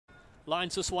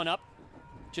lines this one up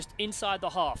just inside the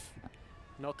half.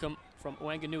 Malcolm from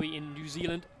Wanganui in New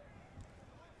Zealand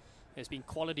has been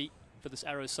quality for this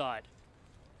Arrows side.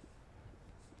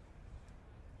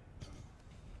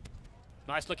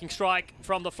 Nice looking strike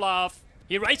from the fluff.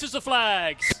 He raises the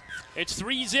flags. It's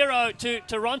 3-0 to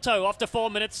Toronto after 4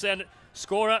 minutes, and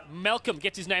scorer Malcolm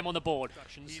gets his name on the board.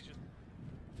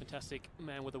 Fantastic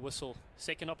man with a whistle.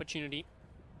 Second opportunity.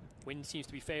 Wind seems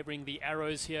to be favoring the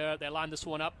Arrows here. They line this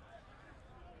one up.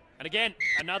 And again,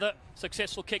 another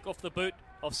successful kick off the boot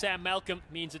of Sam Malcolm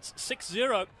means it's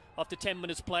 6-0 after 10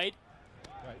 minutes played.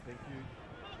 Right, thank you.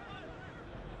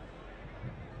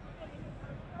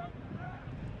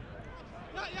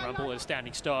 Rumble at a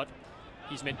standing start.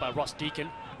 He's met by Ross Deacon.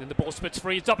 Then the ball spits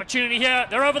free. It's opportunity here.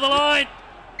 They're over the line.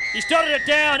 He's dotted it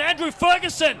down. Andrew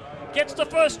Ferguson gets the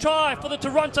first try for the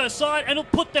Toronto side, and he'll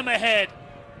put them ahead.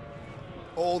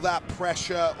 All that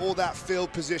pressure, all that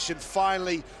field position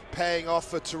finally paying off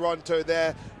for Toronto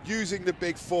there, using the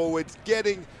big forwards,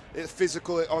 getting it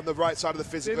physical on the right side of the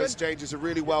physical exchange is a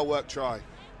really well-worked try.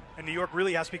 And New York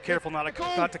really has to be careful not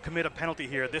to commit a penalty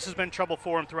here. This has been trouble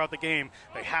for them throughout the game.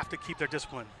 They have to keep their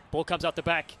discipline. Ball comes out the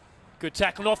back. Good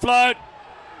tackle, offload.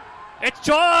 It's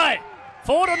try!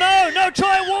 Forward or no? No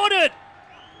try awarded!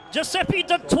 Guiseppe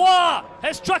du Toit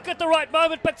has struck at the right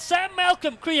moment, but Sam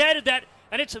Malcolm created that,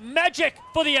 and it's magic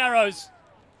for the Arrows.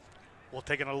 We'll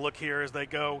take a look here as they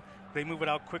go. They move it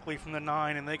out quickly from the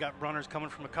 9, and they got runners coming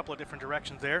from a couple of different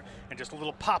directions there. And just a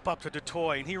little pop-up to Du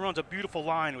Toit, and he runs a beautiful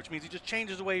line, which means he just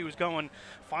changes the way he was going,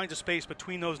 finds a space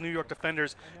between those New York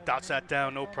defenders, dots that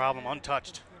down, no problem,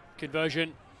 untouched.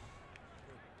 Conversion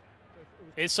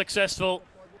is successful.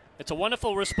 It's a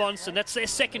wonderful response, and that's their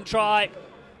second try.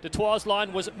 Du Toit's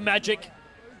line was magic.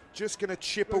 Just going to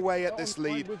chip away at this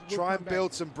lead, try and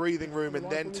build some breathing room, and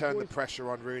then turn the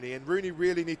pressure on Rooney. And Rooney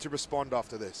really need to respond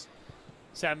after this.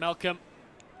 Sam Malcolm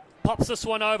pops this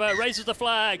one over, raises the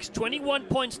flags, 21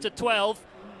 points to 12,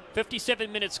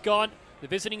 57 minutes gone. The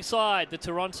visiting side, the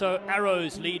Toronto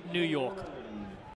Arrows, lead New York.